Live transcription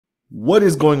What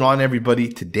is going on, everybody?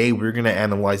 Today we're going to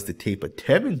analyze the tape of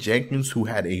Teven Jenkins, who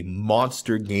had a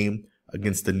monster game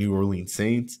against the New Orleans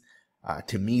Saints.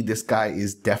 To me, this guy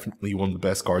is definitely one of the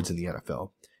best guards in the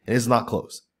NFL. And it's not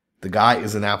close. The guy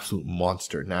is an absolute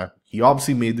monster. Now, he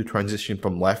obviously made the transition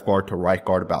from left guard to right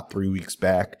guard about 3 weeks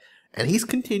back. And he's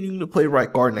continuing to play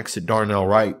right guard next to Darnell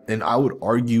Wright. And I would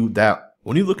argue that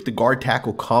when you look at the guard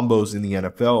tackle combos in the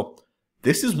NFL,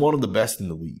 this is one of the best in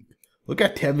the league. Look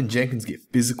at Teven Jenkins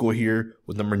get physical here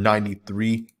with number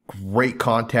 93. Great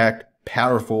contact,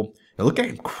 powerful. And look at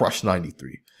him crush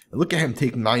 93. And look at him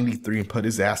take 93 and put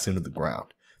his ass into the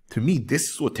ground. To me, this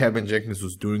is what Teven Jenkins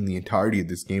was doing the entirety of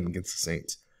this game against the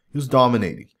Saints. He was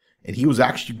dominating. And he was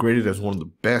actually graded as one of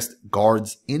the best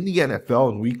guards in the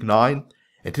NFL in Week 9.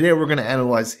 And today we're going to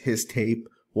analyze his tape.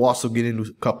 We'll also get into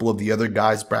a couple of the other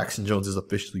guys. Braxton Jones is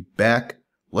officially back.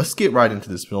 Let's get right into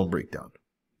this film breakdown.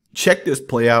 Check this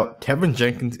play out. Teven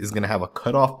Jenkins is going to have a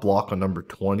cutoff block on number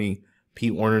 20.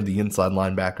 Pete Werner, the inside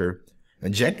linebacker.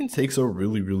 And Jenkins takes a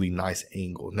really nice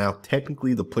angle. Now,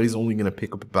 technically, the play is only going to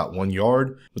pick up about 1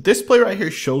 yard. But this play right here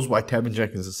shows why Teven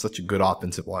Jenkins is such a good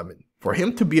offensive lineman. For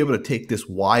him to be able to take this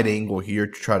wide angle here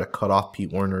to try to cut off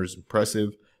Pete Werner is impressive.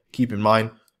 Keep in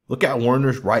mind, look at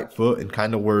Werner's right foot and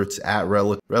kind of where it's at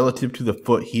relative to the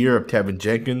foot here of Teven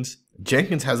Jenkins.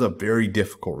 Jenkins has a very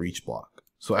difficult reach block.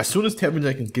 So as soon as Teven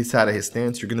Jenkins gets out of his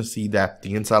stance, you're going to see that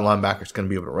the inside linebacker is going to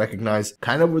be able to recognize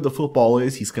kind of where the football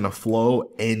is. He's going to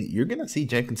flow, and you're going to see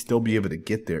Jenkins still be able to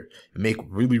get there and make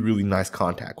really nice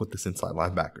contact with this inside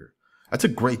linebacker. That's a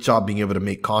great job being able to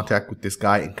make contact with this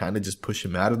guy and kind of just push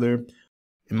him out of there.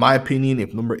 In my opinion,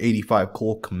 if number 85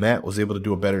 Cole Kmet was able to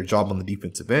do a better job on the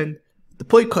defensive end, the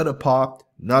play could have popped.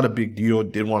 Not a big deal.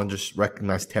 Did want to just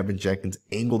recognize Teven Jenkins'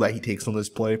 angle that he takes on this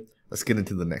play. Let's get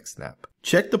into the next snap.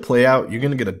 Check the play out. You're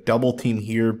going to get a double team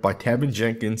here by Teven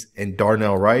Jenkins and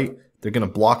Darnell Wright. They're going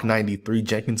to block 93.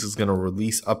 Jenkins is going to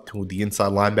release up to the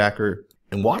inside linebacker.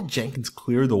 And watch Jenkins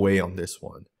clear the way on this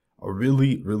one. A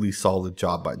really solid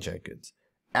job by Jenkins.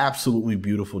 Absolutely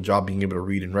beautiful job being able to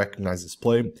read and recognize this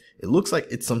play. It looks like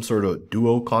it's some sort of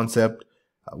duo concept,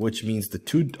 which means the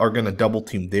two are going to double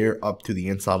team there up to the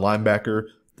inside linebacker.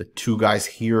 The two guys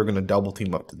here are going to double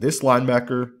team up to this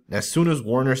linebacker. And as soon as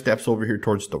Werner steps over here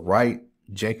towards the right,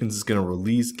 Jenkins is going to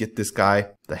release, get this guy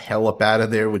the hell up out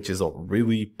of there, which is a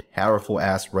really powerful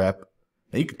ass rep.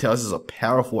 Now you can tell this is a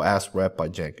powerful ass rep by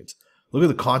Jenkins. Look at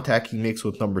the contact he makes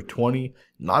with number 20.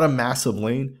 Not a massive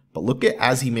lane, but look at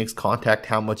as he makes contact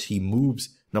how much he moves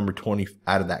number 20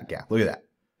 out of that gap. Look at that.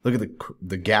 Look at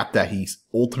the gap that he's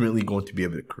ultimately going to be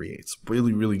able to create. It's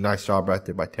really nice job right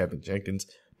there by Teven Jenkins.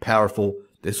 Powerful.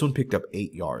 This one picked up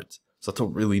 8 yards. So that's a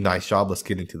really nice job. Let's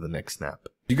get into the next snap.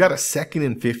 You got a 2nd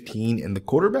and 15, and the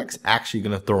quarterback's actually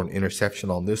going to throw an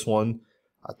interception on this one.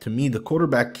 To me, the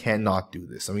quarterback cannot do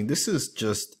this. I mean, this is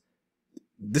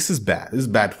bad. This is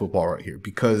bad football right here,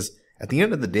 because at the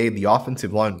end of the day, the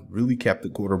offensive line really kept the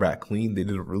quarterback clean. They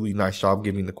did a really nice job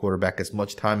giving the quarterback as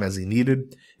much time as he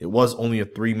needed. It was only a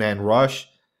 3-man rush,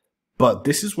 but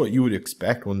this is what you would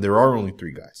expect when there are only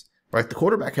 3 guys. Right, the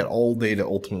quarterback had all day to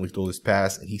ultimately throw this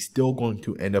pass, and he's still going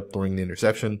to end up throwing the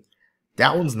interception.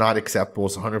 That one's not acceptable.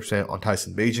 It's 100% on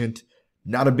Tyson Bagent.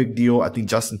 Not a big deal. I think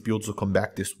Justin Fields will come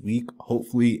back this week,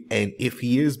 hopefully. And if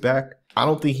he is back, I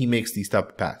don't think he makes these type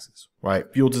of passes. Right,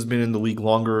 Fields has been in the league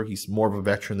longer. He's more of a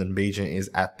veteran than Bagent is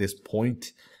at this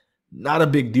point. Not a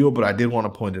big deal, but I did want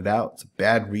to point it out. It's a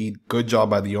bad read. Good job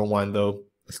by the O-line, though.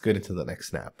 Let's get into the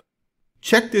next snap.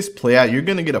 Check this play out. You're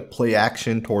going to get a play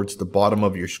action towards the bottom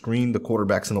of your screen. The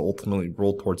quarterback's going to ultimately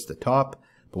roll towards the top.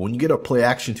 But when you get a play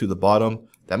action to the bottom,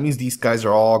 that means these guys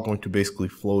are all going to basically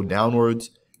flow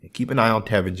downwards. And keep an eye on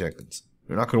Teven Jenkins.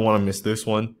 You're not going to want to miss this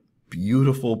one.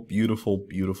 Beautiful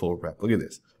rep. Look at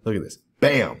this. Look at this.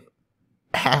 Bam.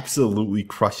 Absolutely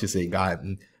crushes a guy.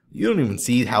 And you don't even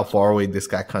see how far away this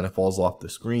guy kind of falls off the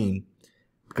screen,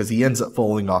 because he ends up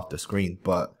falling off the screen.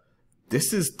 But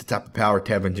this is the type of power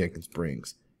Teven Jenkins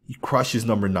brings. He crushes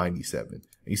number 97.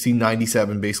 You see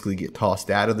 97 basically get tossed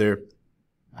out of there.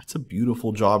 That's a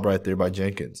beautiful job right there by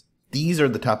Jenkins. These are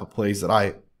the type of plays that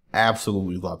I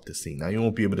absolutely love to see. Now, you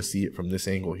won't be able to see it from this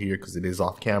angle here because it is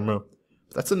off camera.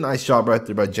 But that's a nice job right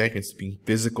there by Jenkins, being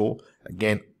physical.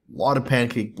 Again, a lot of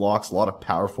pancake blocks, a lot of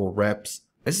powerful reps.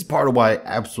 This is part of why I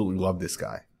absolutely love this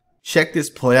guy. Check this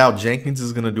play out. Jenkins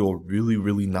is going to do a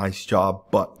really nice job,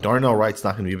 but Darnell Wright's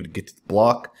not going to be able to get to the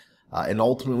block. And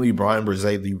ultimately, Brian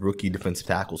Brzee, the rookie defensive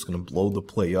tackle, is going to blow the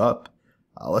play up.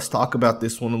 Let's talk about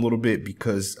this one a little bit,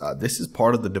 because this is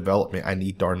part of the development I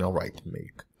need Darnell Wright to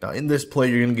make. Now, in this play,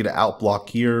 you're going to get an out block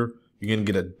here. You're going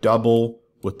to get a double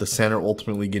with the center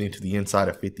ultimately getting to the inside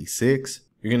of 56.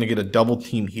 You're going to get a double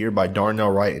team here by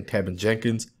Darnell Wright and Teven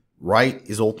Jenkins. Wright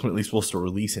is ultimately supposed to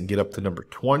release and get up to number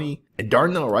 20. And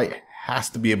Darnell Wright has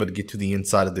to be able to get to the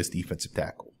inside of this defensive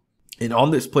tackle. And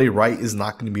on this play, Wright is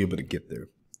not going to be able to get there.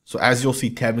 So as you'll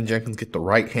see, Teven Jenkins get the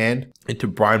right hand into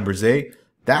Brian Brzee.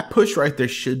 That push right there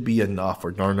should be enough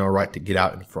for Darnell Wright to get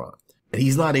out in front. And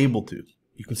he's not able to.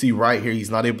 You can see right here, he's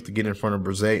not able to get in front of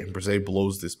Brzee, and Brzee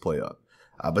blows this play up.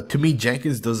 But to me,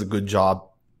 Jenkins does a good job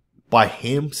by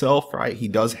himself, right? He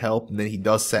does help, and then he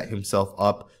does set himself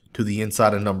up to the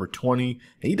inside of number 20.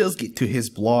 And he does get to his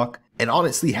block. And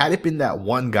honestly, had it been that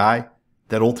one guy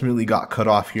that ultimately got cut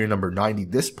off here, number 90,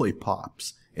 this play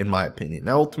pops, in my opinion.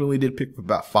 Now, ultimately did pick up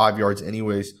about 5 yards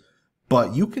anyways.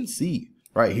 But you can see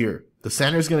right here, the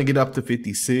center is going to get up to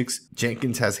 56.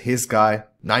 Jenkins has his guy.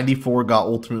 94 got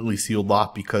ultimately sealed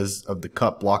off because of the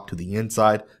cut block to the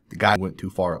inside. The guy went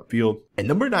too far upfield. And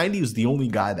number 90 is the only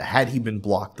guy that, had he been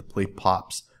blocked, the play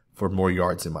pops for more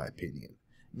yards, in my opinion.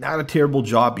 Not a terrible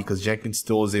job because Jenkins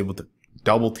still is able to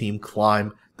double team,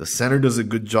 climb. The center does a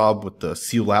good job with the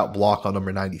seal out block on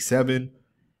number 97.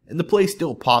 And the play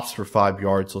still pops for 5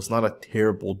 yards, so it's not a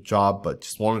terrible job, but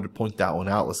just wanted to point that one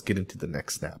out. Let's get into the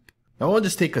next snap. Now, I want to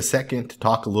just take a second to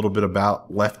talk a little bit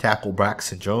about left tackle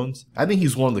Braxton Jones. I think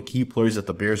he's one of the key players that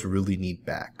the Bears really need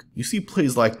back. You see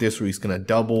plays like this where he's going to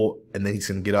double and then he's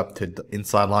going to get up to the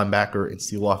inside linebacker and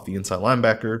seal off the inside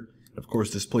linebacker. Of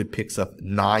course, this play picks up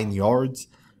 9 yards.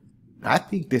 I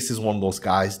think this is one of those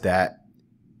guys that,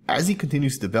 as he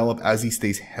continues to develop, as he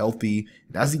stays healthy,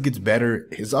 and as he gets better,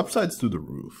 his upside's through the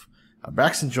roof.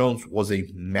 Braxton Jones was a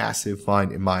massive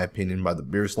find, in my opinion, by the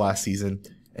Bears last season.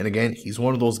 And again, he's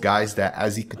one of those guys that,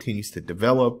 as he continues to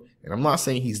develop, and I'm not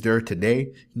saying he's there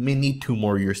today, he may need 2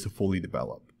 more years to fully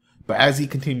develop. But as he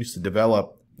continues to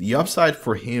develop, the upside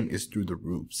for him is through the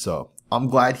roof. So I'm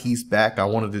glad he's back. I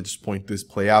wanted to just point this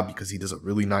play out because he does a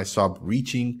really nice job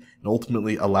reaching and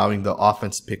ultimately allowing the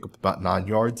offense to pick up about 9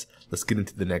 yards. Let's get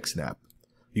into the next snap.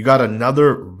 You got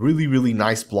another really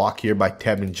nice block here by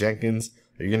Teven Jenkins.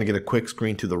 You're going to get a quick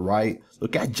screen to the right.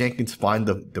 Look at Jenkins find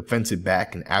the defensive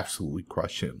back and absolutely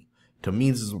crush him. To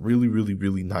me, this is a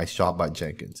really nice job by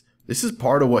Jenkins. This is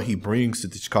part of what he brings to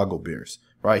the Chicago Bears,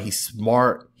 right? He's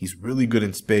smart. He's really good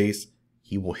in space.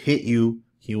 He will hit you.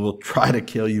 He will try to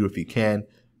kill you if he can.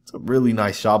 It's a really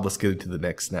nice job. Let's get into the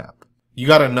next snap. You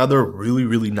got another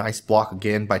really nice block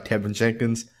again by Teven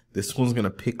Jenkins. This one's going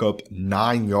to pick up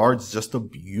 9 yards. Just a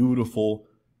beautiful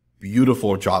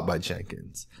job by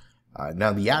Jenkins.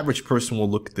 Now, the average person will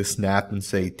look at this snap and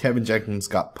say, Teven Jenkins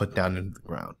got put down into the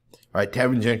ground. Right?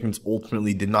 Teven Jenkins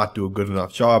ultimately did not do a good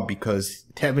enough job because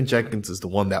Teven Jenkins is the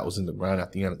one that was in the ground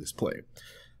at the end of this play.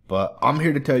 But I'm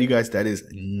here to tell you guys that is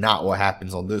not what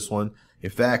happens on this one. In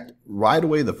fact, right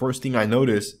away, the first thing I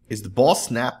notice is the ball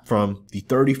snapped from the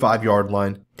 35-yard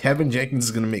line. Teven Jenkins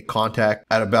is going to make contact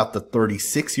at about the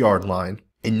 36-yard line.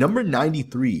 And number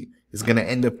 93 is going to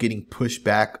end up getting pushed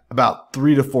back about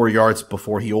 3 to 4 yards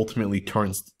before he ultimately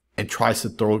turns and tries to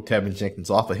throw Teven Jenkins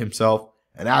off of himself.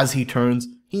 And as he turns,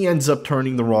 he ends up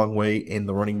turning the wrong way and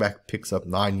the running back picks up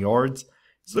 9 yards.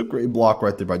 It's a great block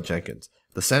right there by Jenkins.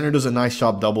 The center does a nice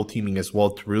job double teaming as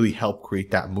well to really help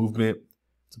create that movement.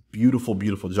 It's a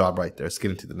beautiful job right there. Let's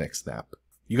get into the next snap.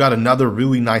 You got another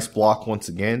really nice block once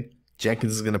again.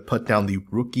 Jenkins is going to put down the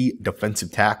rookie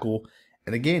defensive tackle.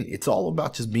 And again, it's all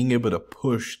about just being able to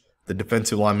push the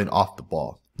defensive lineman off the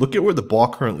ball. Look at where the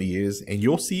ball currently is, and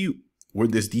you'll see where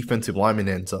this defensive lineman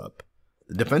ends up.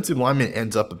 The defensive lineman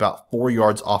ends up about 4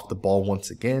 yards off the ball once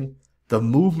again. The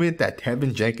movement that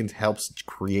Teven Jenkins helps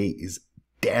create is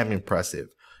damn impressive.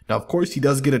 Now, of course, he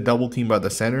does get a double team by the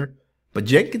center, but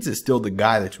Jenkins is still the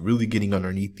guy that's really getting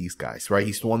underneath these guys, right?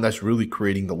 He's the one that's really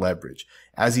creating the leverage.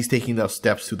 As he's taking those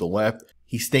steps to the left,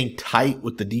 he's staying tight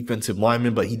with the defensive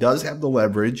lineman, but he does have the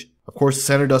leverage. Of course, the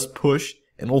center does push,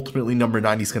 and ultimately number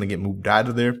 90 is going to get moved out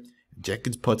of there.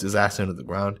 Jenkins puts his ass into the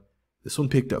ground. This one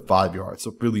picked up 5 yards,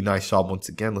 so really nice job once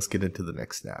again. Let's get into the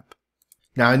next snap.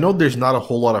 Now, I know there's not a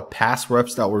whole lot of pass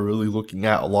reps that we're really looking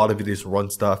at. A lot of it is run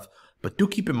stuff. But do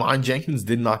keep in mind, Jenkins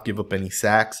did not give up any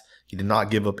sacks. He did not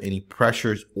give up any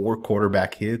pressures or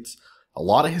quarterback hits. A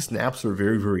lot of his snaps are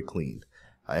very clean.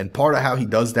 And part of how he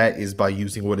does that is by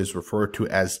using what is referred to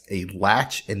as a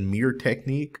latch and mirror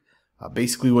technique.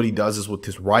 Basically, what he does is with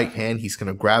his right hand, he's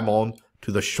going to grab on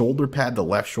to the shoulder pad, the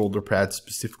left shoulder pad,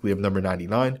 specifically of number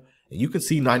 99. And you can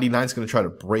see 99 is going to try to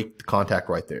break the contact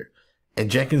right there.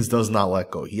 And Jenkins does not let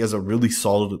go. He has a really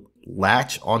solid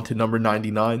latch onto number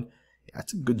 99.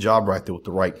 That's a good job right there with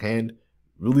the right hand.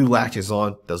 Really latches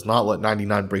on, does not let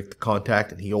 99 break the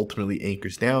contact, and he ultimately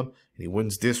anchors down, and he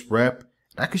wins this rep.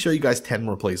 And I can show you guys 10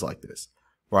 more plays like this,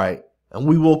 right? And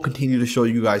we will continue to show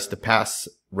you guys the pass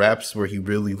reps where he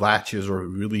really latches or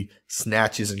really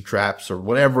snatches and traps or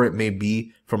whatever it may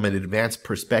be from an advanced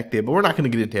perspective. But we're not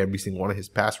going to get into every single one of his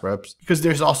pass reps because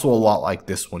there's also a lot like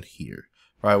this one here,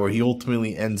 right? Where he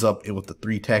ultimately ends up with the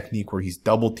 3 technique where he's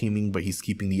double teaming, but he's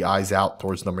keeping the eyes out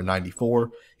towards number 94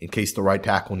 in case the right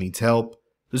tackle needs help.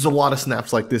 There's a lot of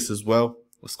snaps like this as well.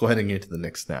 Let's go ahead and get into the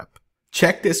next snap.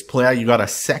 Check this play out. You got a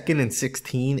 2nd and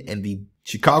 16, and the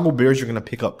Chicago Bears are going to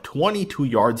pick up 22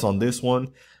 yards on this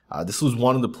one. This was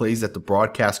one of the plays that the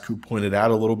broadcast crew pointed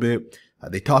out a little bit.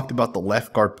 They talked about the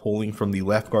left guard pulling from the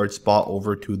left guard spot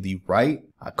over to the right.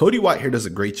 Cody Whitehair does a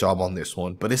great job on this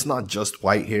one, but it's not just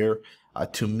Whitehair.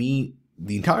 To me,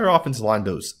 the entire offensive line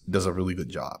does a really good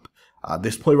job.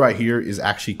 This play right here is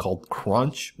actually called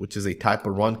crunch, which is a type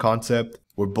of run concept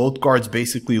where both guards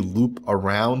basically loop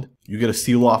around. You get a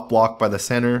seal-off block by the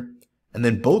center, and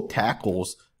then both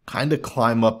tackles kind of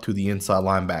climb up to the inside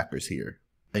linebackers here.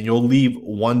 And you'll leave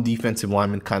one defensive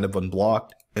lineman kind of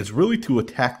unblocked. It's really to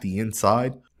attack the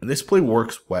inside, and this play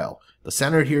works well. The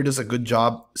center here does a good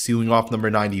job sealing off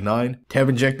number 99.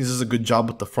 Teven Jenkins does a good job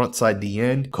with the front side D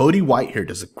end. Cody Whitehair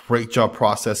does a great job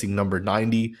processing number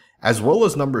 90, as well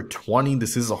as number 20.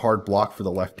 This is a hard block for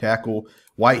the left tackle.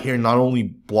 Whitehair not only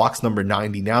blocks number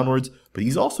 90 downwards, but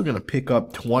he's also going to pick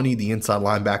up 20, the inside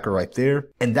linebacker right there.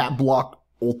 And that block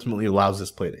ultimately allows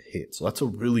this play to hit. So that's a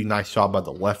really nice job by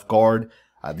the left guard.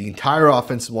 The entire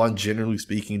offensive line, generally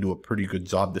speaking, do a pretty good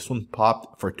job. This one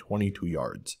popped for 22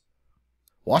 yards.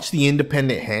 Watch the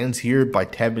independent hands here by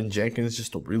Teven Jenkins.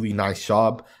 Just a really nice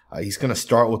job. He's going to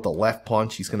start with the left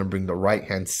punch. He's going to bring the right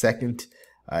hand second.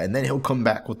 And then he'll come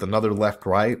back with another left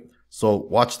right. So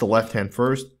watch the left hand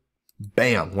first.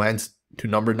 Bam! Lands to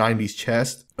number 90's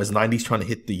chest as 90's trying to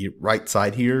hit the right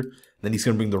side here. Then he's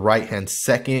going to bring the right hand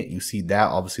second. You see that.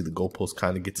 Obviously, the goalpost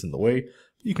kind of gets in the way.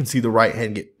 You can see the right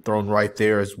hand get thrown right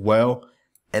there as well.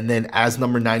 And then as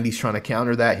number 90's trying to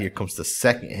counter that, here comes the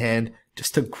second hand.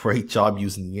 Just a great job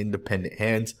using the independent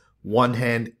hands. One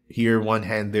hand here, one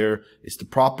hand there. It's the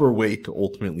proper way to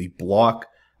ultimately block.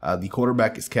 The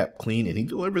quarterback is kept clean, and he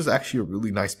delivers actually a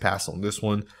really nice pass on this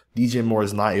one. DJ Moore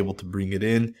is not able to bring it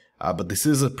in, but this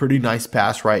is a pretty nice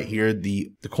pass right here.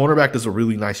 The cornerback does a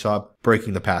really nice job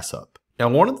breaking the pass up. Now,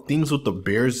 one of the things with the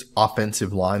Bears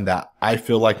offensive line that I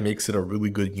feel like makes it a really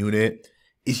good unit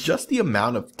is just the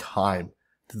amount of time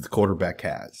that the quarterback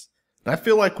has. And I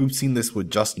feel like we've seen this with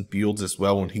Justin Fields as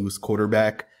well when he was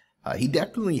quarterback. He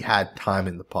definitely had time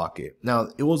in the pocket. Now,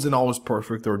 it wasn't always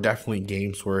perfect. There were definitely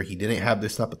games where he didn't have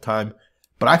this type of time.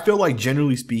 But I feel like,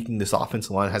 generally speaking, this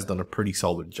offensive line has done a pretty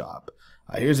solid job.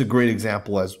 Here's a great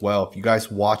example as well. If you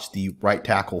guys watch the right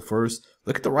tackle first,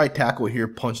 look at the right tackle here,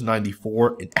 punch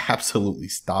 94, and absolutely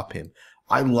stop him.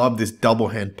 I love this double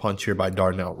hand punch here by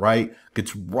Darnell Wright.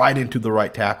 Gets right into the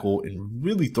right tackle and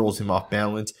really throws him off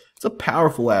balance. It's a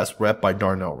powerful ass rep by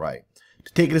Darnell Wright.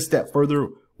 To take it a step further,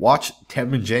 watch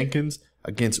Teven Jenkins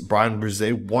against Brian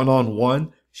Brzee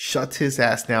one-on-one. Shuts his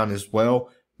ass down as well.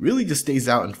 Really just stays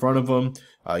out in front of him.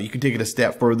 You can take it a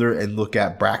step further and look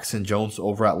at Braxton Jones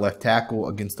over at left tackle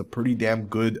against a pretty damn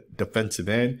good defensive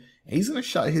end. And he's going to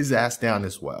shut his ass down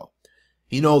as well.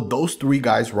 You know, those three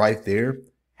guys right there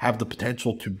have the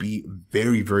potential to be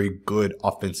very, very good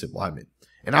offensive linemen.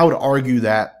 And I would argue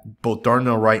that both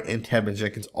Darnell Wright and Teven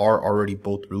Jenkins are already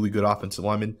both really good offensive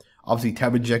linemen. Obviously,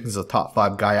 Teven Jenkins is a top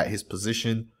 5 guy at his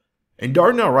position. And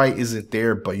Darnell Wright isn't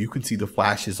there, but you can see the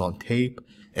flashes on tape.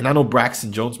 And I know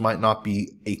Braxton Jones might not be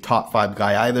a top 5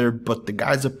 guy either, but the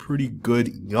guy's a pretty good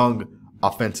young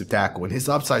offensive tackle, and his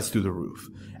upside's through the roof.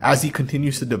 As he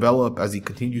continues to develop, as he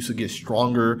continues to get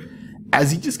stronger,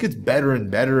 as he just gets better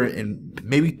and better and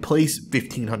maybe plays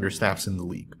 1,500 snaps in the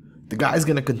league, the guy's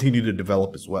going to continue to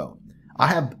develop as well. I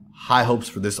have high hopes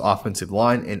for this offensive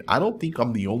line, and I don't think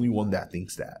I'm the only one that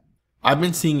thinks that. I've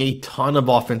been seeing a ton of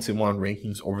offensive line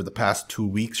rankings over the past 2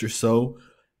 weeks or so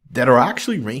that are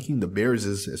actually ranking the Bears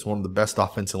as one of the best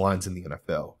offensive lines in the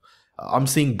NFL. I'm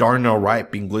seeing Darnell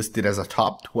Wright being listed as a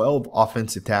top 12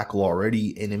 offensive tackle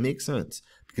already, and it makes sense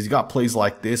because you got plays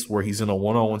like this where he's in a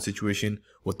one-on-one situation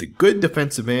with a good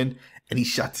defensive end and he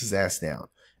shuts his ass down.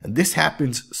 And this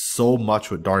happens so much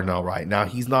with Darnell Wright. Now,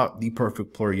 he's not the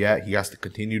perfect player yet. He has to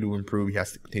continue to improve. He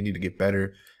has to continue to get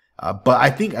better. But I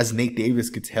think as Nate Davis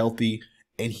gets healthy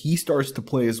and he starts to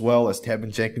play as well, as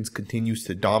Teven Jenkins continues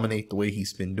to dominate the way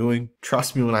he's been doing,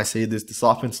 trust me when I say this, this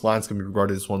offensive line is going to be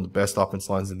regarded as one of the best offensive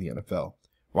lines in the NFL.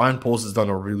 Ryan Poles has done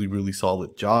a really, really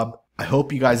solid job. I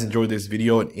hope you guys enjoyed this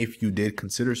video, and if you did,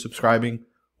 consider subscribing.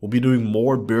 We'll be doing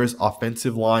more Bears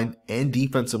offensive line and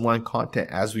defensive line content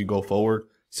as we go forward.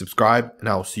 Subscribe, and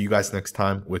I will see you guys next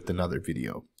time with another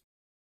video.